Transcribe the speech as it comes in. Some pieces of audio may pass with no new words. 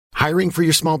Hiring for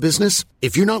your small business?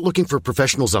 If you're not looking for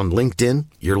professionals on LinkedIn,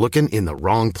 you're looking in the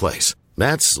wrong place.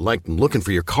 That's like looking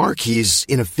for your car keys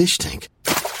in a fish tank.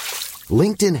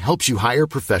 LinkedIn helps you hire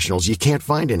professionals you can't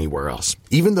find anywhere else,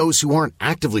 even those who aren't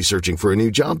actively searching for a new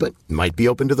job but might be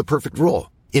open to the perfect role.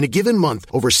 In a given month,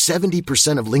 over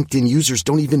 70% of LinkedIn users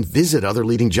don't even visit other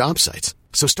leading job sites.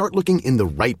 So start looking in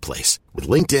the right place. With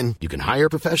LinkedIn, you can hire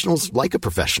professionals like a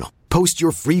professional. Post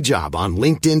your free job on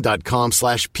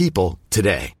linkedin.com/people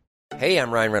today. Hey,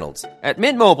 I'm Ryan Reynolds. At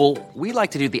Mint Mobile, we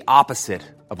like to do the opposite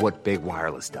of what Big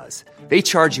Wireless does. They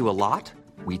charge you a lot.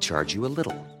 We charge you a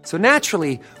little. So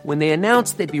naturally, when they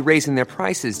announced they'd be raising their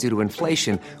prices due to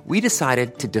inflation, we decided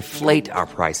to deflate our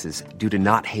prices due to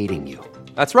not hating you.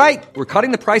 That's right. We're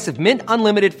cutting the price of Mint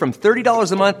Unlimited from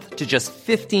 $30 a month to just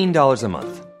 $15 a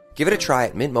month. Give it a try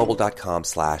at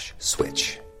mintmobile.com/switch.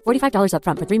 $45 up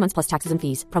front for 3 months plus taxes and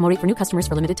fees. Promo rate for new customers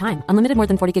for limited time. Unlimited more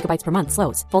than 40 gigabytes per month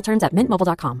slows. Full terms at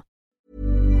mintmobile.com.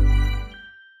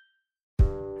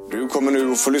 Du kommer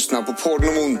nu att få lyssna på Podden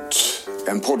om ont.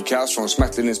 En podcast från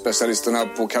smärtlindringsspecialisterna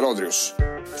på Kaladrius.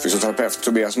 Fysioterapeut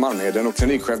Tobias Malmheden och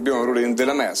klinikchef Björn Rodin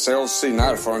delar med sig av sina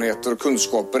erfarenheter och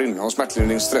kunskaper inom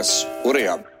smärtlindring, stress och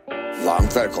rehab.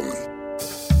 Varmt välkommen.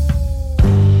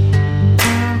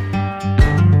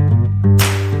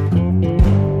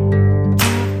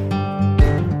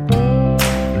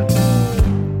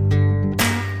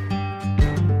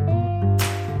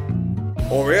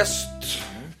 AVS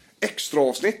extra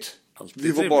avsnitt.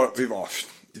 Vi var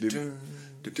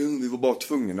bara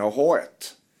tvungna att ha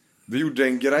ett. Vi gjorde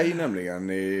en grej nämligen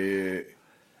i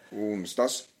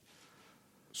onsdags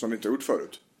som vi inte gjort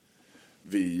förut.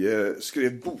 Vi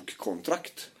skrev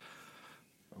bokkontrakt.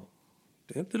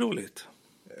 Det är inte roligt.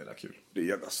 Det är kul. Det är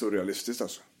jävla surrealistiskt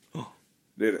alltså.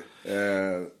 Det är det.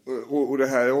 Och det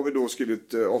här har vi då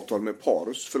skrivit avtal med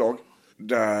Parus förlag.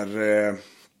 Där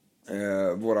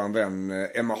våran vän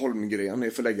Emma Holmgren är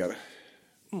förläggare.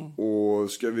 Och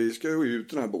vi ska ju ut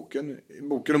den här boken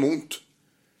om ont.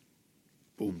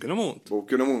 Boken om ont?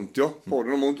 Boken om ont, ja.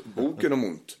 Podden om ont, boken om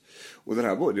ont. Och den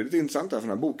här, det är lite intressant här, för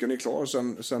den här boken är klar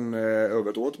sen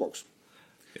över ett år tillbaks.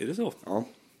 Är det så? Ja.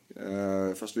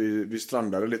 Fast vi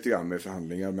strandade lite grann med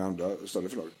förhandlingar med andra större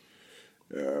förlag.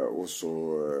 Och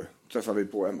så träffade vi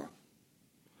på Emma.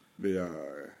 Via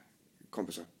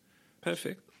kompisar.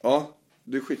 Perfekt. Ja,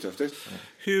 det är skithäftigt.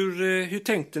 Hur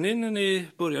tänkte ni när ni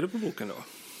började på boken då?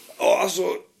 Ja, alltså,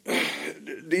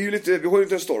 det är ju lite, vi har ju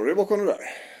inte en story bakom det där.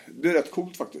 Det är rätt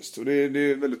coolt faktiskt. Och det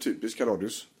är väldigt typiskt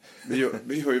Kaladrius.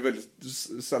 Vi gör ju väldigt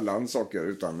sällan saker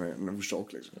utan en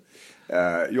orsak liksom.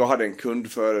 Jag hade en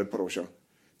kund för ett par år sedan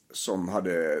som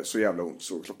hade så jävla ont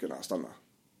så klockorna stannade.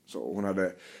 Så hon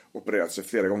hade opererat sig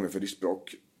flera gånger för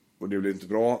diskbråck och det blev inte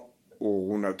bra. Och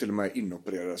hon hade till och med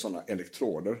inopererade sådana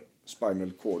elektroder.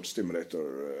 Spinal cord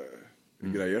stimulator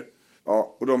grejer.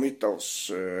 Ja, och de hittade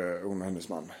oss, hon och hennes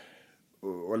man.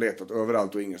 Och letat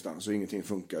överallt och ingenstans och ingenting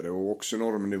funkade. Och också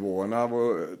normnivåerna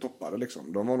var toppade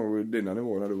liksom. De var nog dina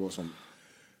nivåer när du var som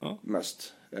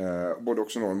mest. Både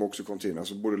också norm och också kontina.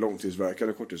 Så både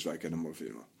långtidsverkande och korttidsverkande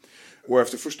morfin. Och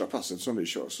efter första passet som vi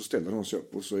kör så ställer hon sig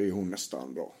upp och så är hon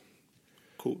nästan bra.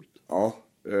 Coolt. Ja,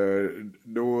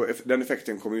 den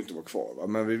effekten kommer ju inte vara kvar. Va?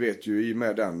 Men vi vet ju i och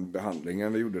med den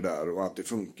behandlingen vi gjorde där och att det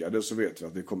funkade så vet vi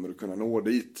att vi kommer att kunna nå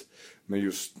dit. Men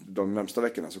just de närmsta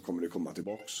veckorna så kommer det komma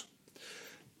tillbaks.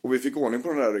 Och vi fick ordning på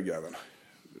den där ryggjäveln.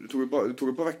 Det tog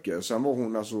ett par veckor. Sen var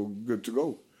hon alltså good to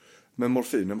go. Men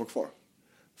morfinen var kvar.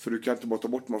 För du kan inte bara ta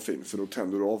bort morfin för då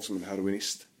tänder du av som en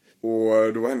heroinist.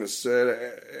 Och då var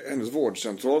hennes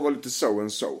vårdcentral var lite so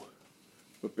and so.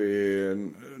 Uppe i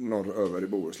norröver i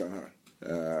Bohuslän här.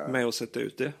 Med att sätta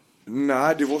ut det?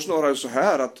 Nej, det var snarare så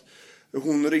här att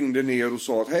hon ringde ner och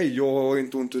sa att hej, jag har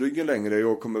inte ont i ryggen längre.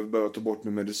 Jag kommer behöva ta bort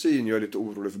min medicin. Jag är lite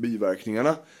orolig för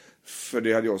biverkningarna. För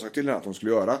det hade jag sagt till henne att hon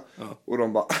skulle göra. Ja. Och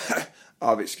de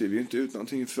bara, vi skriver ju inte ut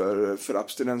någonting för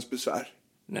abstinensbesvär.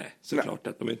 Nej, såklart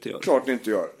att de inte gör. Klart ni inte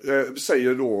gör.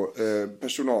 Säger då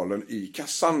personalen i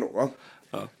kassan då. Va?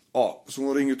 Ja, så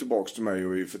hon ringer tillbaka till mig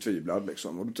och är förtvivlad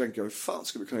liksom. Och då tänker jag, hur fan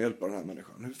ska vi kunna hjälpa den här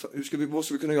människan? Vad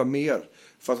ska vi kunna göra mer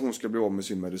för att hon ska bli av med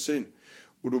sin medicin?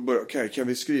 Och då kan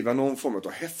vi skriva någon form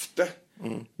av häfte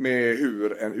med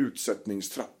hur en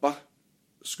utsättningstrappa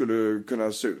skulle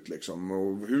kunna se ut liksom.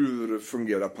 Och hur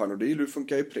fungerar Panodil, hur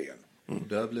funkar Ipren?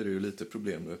 Där blir det ju lite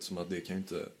problem nu eftersom att det kan ju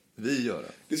inte vi göra.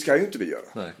 Det ska ju inte vi göra.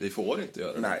 Nej, vi får inte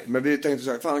göra det. Nej, men vi tänkte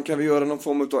så här, fan kan vi göra någon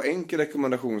form av enkel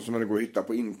rekommendation som det går att hitta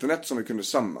på internet som vi kunde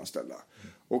sammanställa.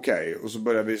 Okej, och så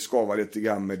började vi skava lite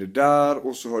grann med det där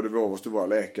och så hörde vi av oss till våra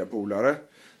läkarpolare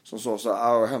som sa så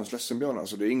här, hemskt ledsen Björn,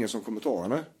 alltså det är ingen som kommer ta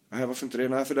henne. Nej, varför inte det?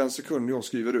 Nej, för den sekund jag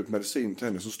skriver ut medicin till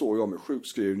henne så står jag med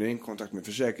sjukskrivning, kontakt med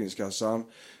Försäkringskassan.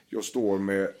 Jag står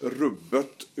med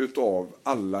rubbet utav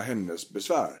alla hennes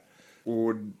besvär.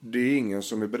 Och det är ingen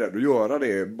som är beredd att göra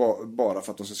det bara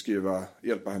för att de ska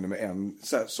hjälpa henne med en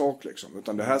sak liksom.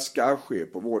 Utan det här ska ske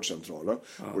på vårdcentralen.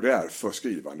 Och det är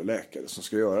förskrivande läkare som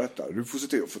ska göra detta. Du får se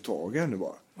till att få tag i henne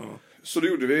bara. Så det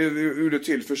gjorde vi. Vi gjorde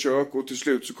till försök och till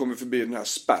slut så kom vi förbi den här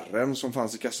spärren som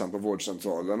fanns i kassan på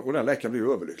vårdcentralen. Och den läkaren blev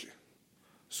överlycklig.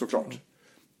 Såklart.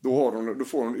 Då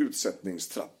får hon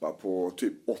utsättningstrappa på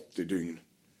typ 80 dygn.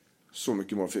 Så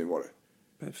mycket morfin var det.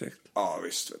 Perfekt. Ja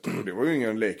visst, vet du. Och det var ju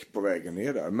ingen lek på vägen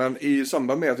ner där. Men i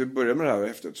samband med att vi började med det här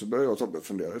efteråt så började jag och Tobbe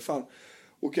fundera.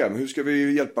 Okej, men hur ska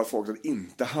vi hjälpa folk att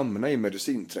inte hamna i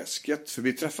medicinträsket? För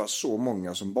vi träffar så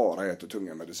många som bara äter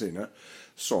tunga mediciner.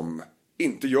 Som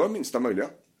inte gör minsta möjliga.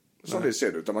 Som vi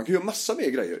ser det. Utan man kan göra massa mer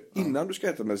grejer innan du ska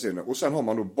äta mediciner. Och sen har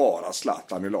man då bara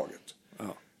Zlatan i laget.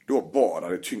 Ja. Du har bara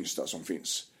det tyngsta som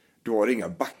finns. Du har inga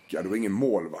backar, du har ingen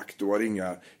målvakt, du har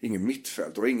ingen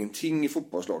mittfält, du har ingenting i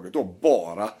fotbollslaget. Du har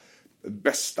bara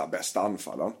bästa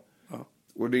anfallaren. Ja.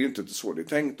 Och det är ju inte så det är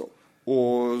tänkt då.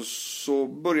 Och så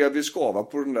börjar vi skava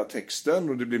på den där texten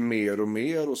och det blir mer och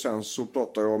mer. Och sen så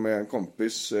pratar jag med en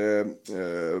kompis,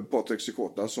 Patrik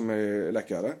Sikota, som är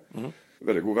läkare.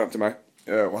 Väldigt god vän till mig.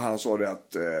 Och han sa det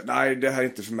att nej, det här är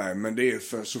inte för mig, men det är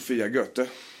för Sofia Goethe.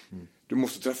 Du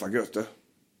måste träffa Goethe.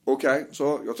 Okej,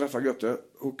 så jag träffade Goethe,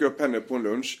 hookade upp henne på en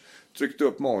lunch, tryckte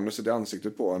upp manuset i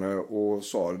ansiktet på henne och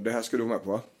sa, det här ska du med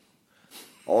på, va?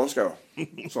 Ja, ska jag.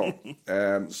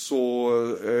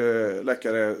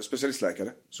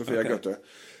 Specialistläkare, Sofia Goethe,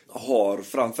 har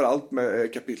framförallt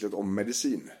med kapitlet om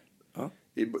medicin. Ja.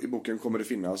 I boken kommer det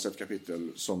finnas ett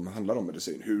kapitel som handlar om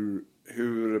medicin.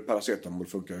 Hur paracetamol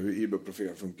funkar, hur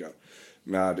ibuprofen funkar,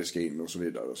 när det ska in och så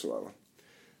vidare och så vidare.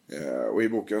 Och i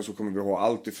boken så kommer vi ha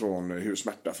allt ifrån hur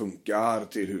smärta funkar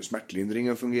till hur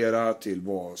smärtlindringen fungerar till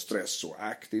vad stress och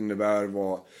ACT innebär,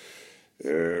 vad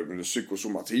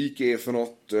psykosomatik är för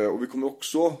något. Och vi kommer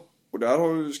också, och där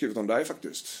har vi skrivit om dig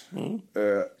faktiskt,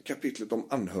 kapitlet om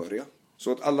anhöriga.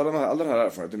 Så att alla den här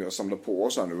erfarenheten vi har samlat på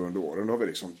oss här nu under åren, då har vi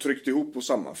liksom tryckt ihop och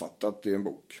sammanfattat i en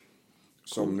bok.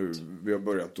 Som nu vi har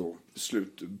börjat att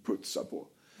slutputsa på.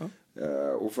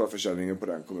 Och förförsäljningen på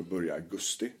den kommer börja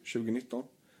augusti 2019.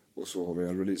 Och så har vi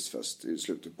en releasefest i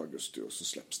slutet på augusti och så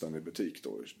släpps den i butik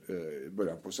då i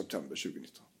början på september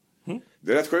 2019.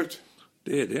 Det är rätt sjukt.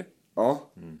 Det är det. Ja.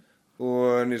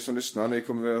 Och ni som lyssnar, ni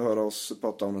kommer att höra oss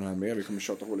prata om den här mer. Vi kommer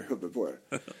tjata hål i huvudet på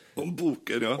er. Om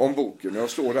boken, ja. Om boken. Jag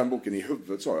slår den boken i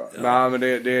huvudet, sa jag. Ja. Nej, men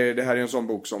det här är en sån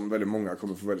bok som väldigt många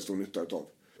kommer få väldigt stor nytta utav.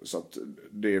 Så att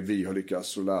det vi har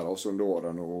lyckats att lära oss under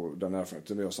åren och den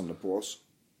erfarenheten vi har samlat på oss.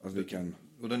 Att vi kan...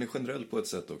 Och den är generell på ett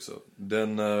sätt också.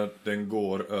 Den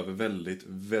går över väldigt,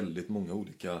 väldigt många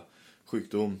olika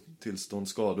sjukdom, tillstånd,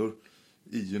 skador.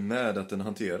 I och med att den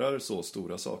hanterar så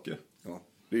stora saker. Ja,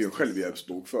 det är ju en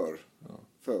självhjälpsbok för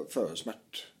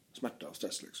smärta och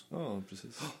stress liksom. Ja,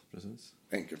 precis.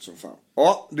 Enkelt som fan.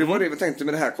 Ja, det var det vi tänkte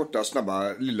med det här korta,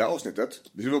 snabba, lilla avsnittet.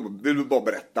 Vi vill bara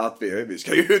berätta att vi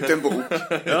ska ge ut en bok.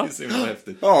 Ja, det är så himla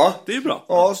häftigt. Ja, det är bra.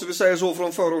 Ja, så vi säger så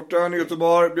från förorten i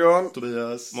Göteborg. Björn.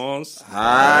 Tobias. Måns.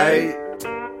 Hej.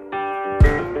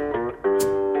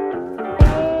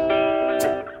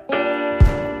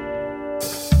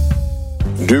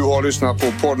 Du har lyssnat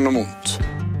på Podden om ont.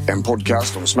 En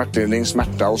podcast om smärtlindring,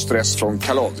 smärta och stress från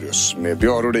Caladrius med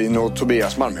Björn Rodin och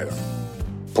Tobias Malmheden.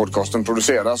 Podcasten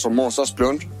produceras av Måns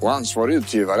Asplund och ansvarig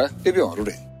utgivare är Björn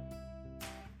Rodin.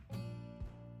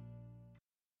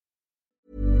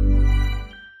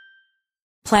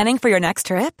 Planning for your next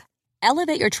trip?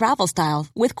 Elevate your travel style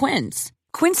with Quince.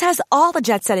 Quince has all the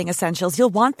jet-setting essentials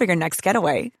you'll want for your next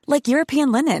getaway, like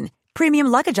European linen, premium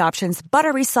luggage options,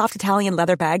 buttery soft Italian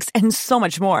leather bags, and so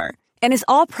much more. And is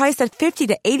all priced at 50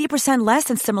 to 80% less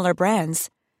than similar brands.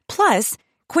 Plus,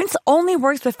 Quince only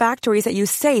works with factories that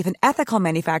use safe and ethical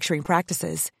manufacturing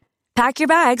practices. Pack your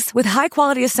bags with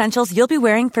high-quality essentials you'll be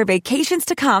wearing for vacations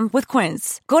to come with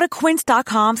Quince. Go to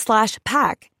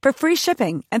quince.com/pack for free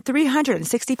shipping and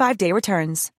 365-day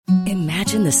returns.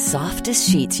 Imagine the softest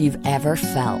sheets you've ever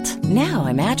felt. Now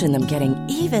imagine them getting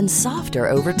even softer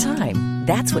over time.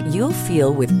 That's what you'll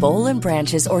feel with Boll &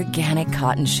 Branch's organic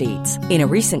cotton sheets. In a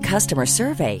recent customer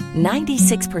survey,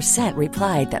 96%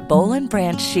 replied that Boll &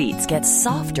 Branch sheets get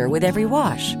softer with every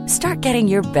wash. Start getting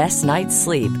your best night's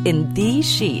sleep in these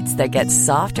sheets that get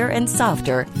softer and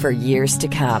softer for years to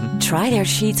come. Try their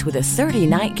sheets with a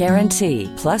 30-night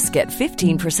guarantee. Plus, get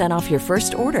 15% off your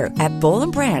first order at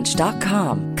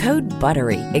bollandbranch.com. Code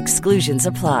BUTTERY. Exclusions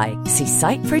apply. See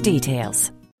site for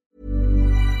details.